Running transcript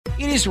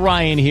It is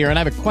Ryan here, and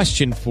I have a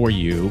question for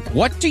you.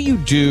 What do you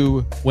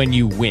do when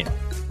you win?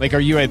 Like, are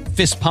you a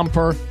fist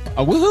pumper,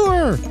 a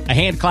woohooer, a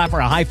hand clapper,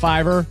 a high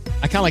fiver?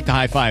 I kind of like the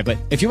high five, but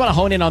if you want to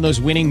hone in on those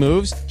winning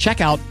moves,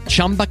 check out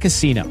Chumba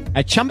Casino.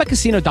 At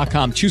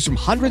ChumbaCasino.com, choose from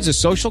hundreds of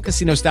social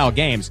casino-style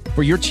games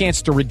for your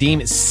chance to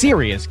redeem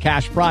serious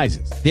cash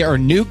prizes. There are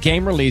new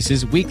game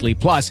releases weekly,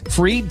 plus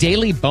free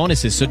daily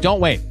bonuses. So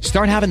don't wait.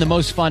 Start having the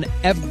most fun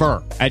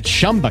ever at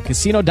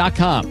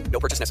ChumbaCasino.com. No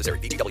purchase necessary.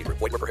 VGW. Void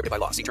where prohibited by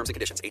law. See terms and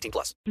conditions. 18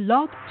 plus.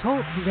 Blog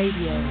Talk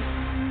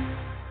Radio.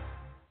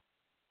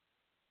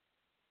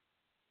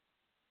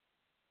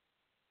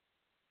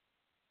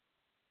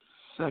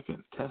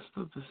 Second test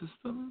of the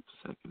system.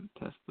 Second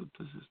test of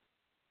the system.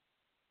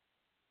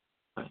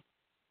 Right.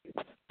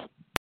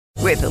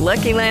 With the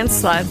Lucky Land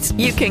Slots,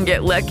 you can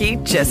get lucky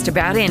just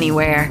about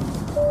anywhere.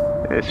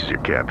 This is your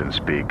captain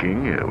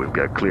speaking. We've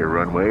got clear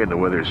runway and the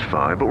weather's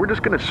fine, but we're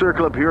just going to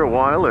circle up here a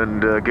while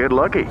and get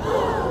lucky.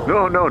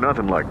 No,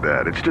 nothing like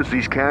that. It's just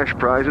these cash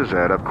prizes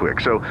add up quick.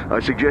 So I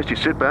suggest you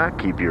sit back,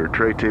 keep your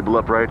tray table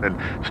upright, and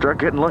start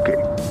getting lucky.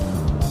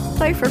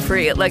 Play for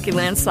free at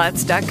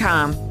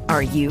LuckyLandSlots.com.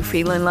 Are you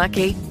feeling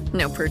lucky?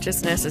 No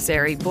purchase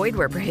necessary. Void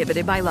where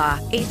prohibited by law.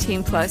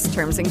 18 plus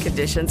terms and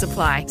conditions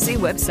apply. See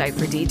website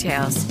for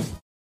details.